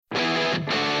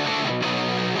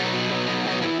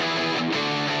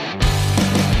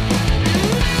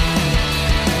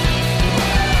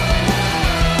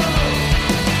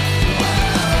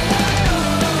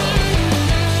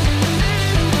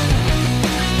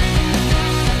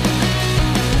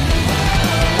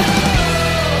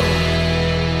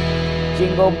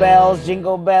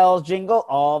jingle bells, jingle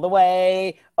all the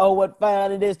way. Oh, what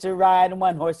fun it is to ride in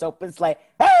one-horse open sleigh.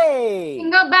 Hey!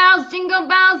 Jingle bells, jingle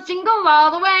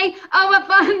all the way. Oh, what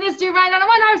fun it is to ride on a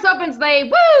one-horse open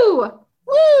sleigh. Woo!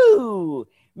 Woo!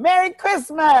 Merry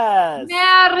Christmas!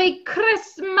 Merry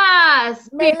Christmas,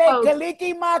 Mele people.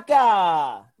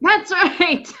 Kalikimaka! That's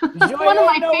right. That's one of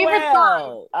Joyeux my favorite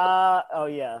songs. Noel! Oh,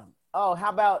 yeah. Oh, how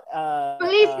about...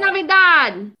 Feliz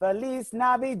Navidad. Feliz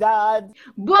Navidad.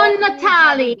 Buon Feliz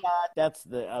Natale. Navidad. That's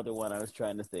the other one I was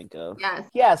trying to think of. Yes.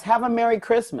 Yes, have a Merry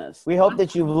Christmas. We hope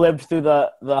that you've lived through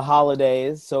the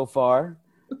holidays so far.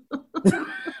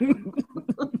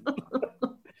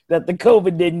 That the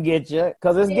COVID didn't get you.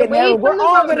 Because it's getting everywhere. We're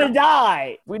all going to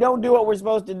die. If we don't do what we're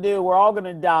supposed to do, we're all going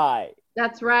to die.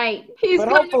 That's right. He's But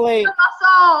going to kill us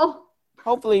all.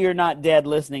 Hopefully you're not dead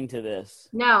listening to this.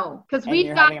 No, because And we've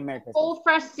you're got having a Merry a Christmas. full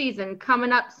fresh season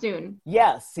coming up soon.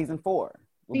 Yes, season 4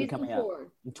 will be Season coming up 4,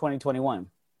 in 2021.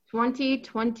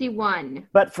 2021.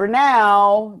 But for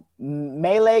now,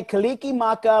 Mele Kaliki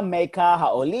Maka Meka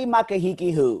Haoli Maka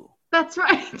Hiki Hu. That's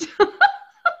right.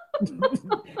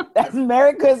 That's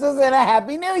Merry Christmas and a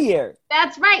Happy New Year.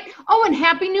 That's right. Oh, and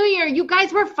Happy New Year. You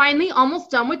guys were finally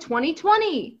almost done with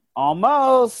 2020.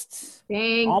 Almost.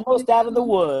 Thank Almost you. out of the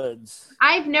woods.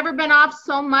 I've never been off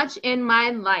so much in my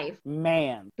life.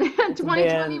 Man.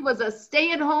 2020 was a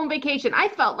stay-at-home vacation. I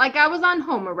felt like I was on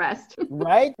home arrest.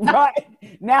 Right? Right.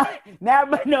 Now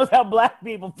everybody knows how black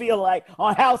people feel like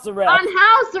on house arrest. On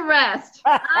house arrest.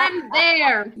 I'm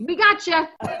there. We got you.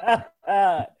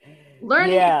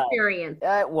 Learning experience.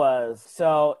 It was.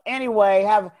 So anyway,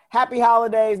 have happy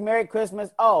holidays, Merry Christmas.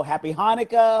 Oh, happy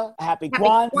Hanukkah, happy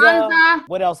Kwanzaa.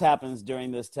 What else happens during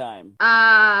this time?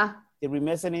 Did we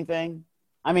miss anything?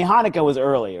 I mean, Hanukkah was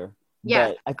earlier. Yeah.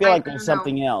 But I feel like there's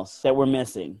something else that we're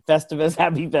missing. Festivus,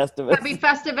 happy Festivus. Happy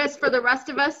Festivus for the rest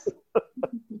of us.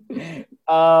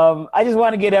 I just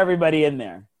want to get everybody in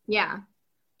there. Yeah.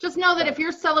 Just know that if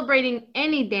you're celebrating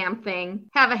any damn thing,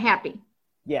 have a happy.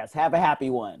 Yes, have a happy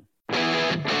one.